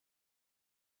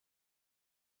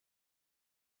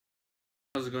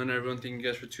How's it going, everyone? Thank you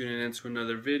guys for tuning in to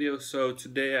another video. So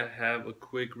today I have a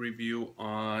quick review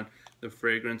on the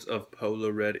fragrance of Polo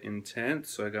Red Intense.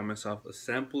 So I got myself a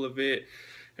sample of it.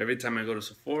 Every time I go to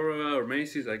Sephora or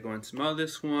Macy's, I go and smell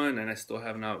this one, and I still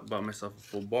have not bought myself a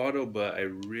full bottle, but I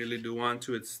really do want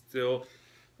to. It's still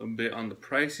a bit on the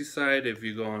pricey side. If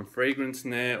you go on Fragrance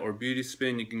Net or Beauty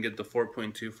Spin, you can get the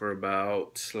 4.2 for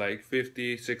about like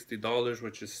 $50–$60,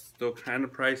 which is still kind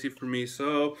of pricey for me.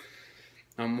 So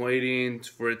I'm waiting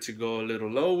for it to go a little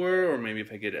lower, or maybe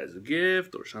if I get it as a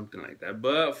gift or something like that.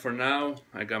 But for now,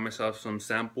 I got myself some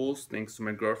samples thanks to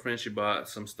my girlfriend. She bought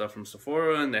some stuff from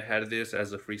Sephora and they had this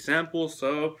as a free sample,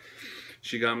 so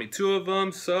she got me 2 of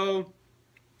them. So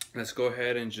let's go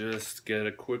ahead and just get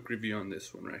a quick review on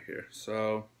this one right here.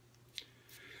 So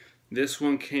this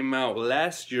one came out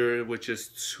last year, which is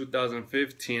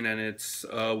 2015, and it's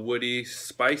woody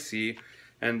spicy.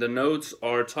 And the notes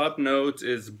are, top notes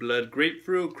is blood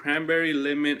grapefruit, cranberry,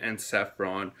 lemon, and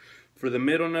saffron. For the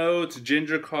middle notes,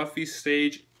 ginger, coffee,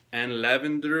 sage, and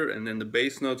lavender. And then the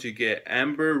base notes, you get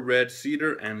amber, red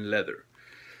cedar, and leather.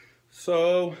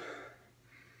 So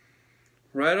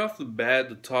right off the bat,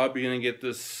 the top, you're gonna get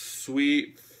this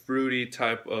sweet, fruity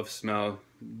type of smell.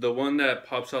 The one that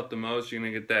pops out the most, you're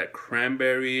gonna get that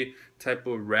cranberry type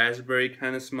of raspberry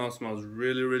kind of smell. Smells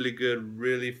really, really good,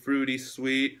 really fruity,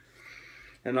 sweet.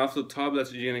 And off the top,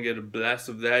 that's you're gonna get a blast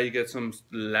of that. You get some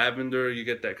lavender, you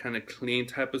get that kind of clean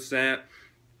type of scent.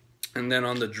 And then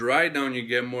on the dry down, you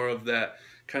get more of that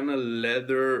kind of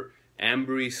leather,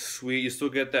 ambery sweet. You still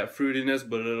get that fruitiness,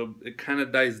 but it kind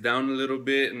of dies down a little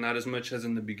bit, not as much as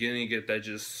in the beginning. You get that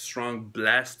just strong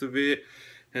blast of it.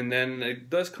 And then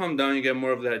it does calm down, you get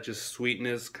more of that just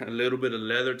sweetness, kind of a little bit of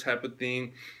leather type of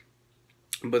thing.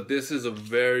 But this is a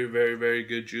very, very, very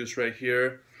good juice right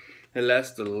here. It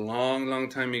lasts a long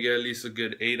time. You get at least a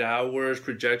good 8 hours,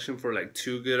 projection for like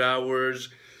 2 good hours.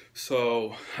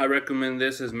 So I recommend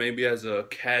this as maybe as a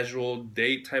casual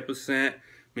date type of scent,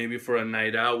 maybe for a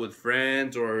night out with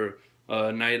friends or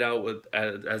a night out with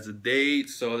as a date.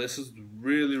 So this is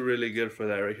really, really good for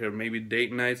that right here. Maybe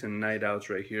date nights and night outs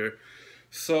right here.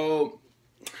 So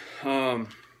yeah,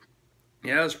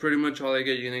 that's pretty much all I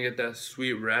get. You're gonna get that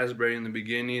sweet raspberry in the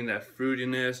beginning, that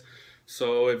fruitiness.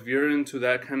 So if you're into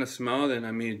that kind of smell, then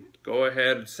I mean, go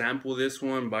ahead and sample this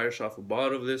one, buy yourself a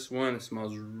bottle of this one. It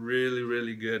smells really,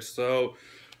 really good. So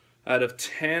out of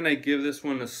 10, I give this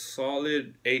one a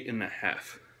solid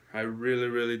 8.5. I really,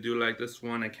 really do like this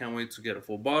one. I can't wait to get a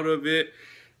full bottle of it.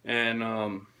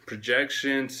 And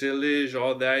projection, sillage,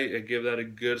 all that, I give that a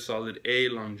good solid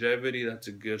 8. Longevity, that's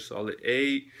a good solid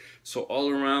 8. So all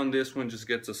around, this one just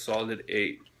gets a solid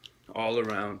 8. All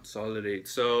around, solid 8.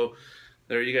 So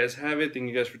there you guys have it. Thank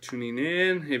you guys for tuning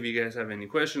in. If you guys have any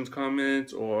questions,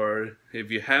 comments, or if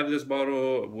you have this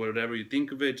bottle, whatever you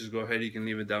think of it, just go ahead, you can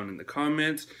leave it down in the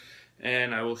comments.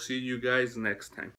 And I will see you guys next time.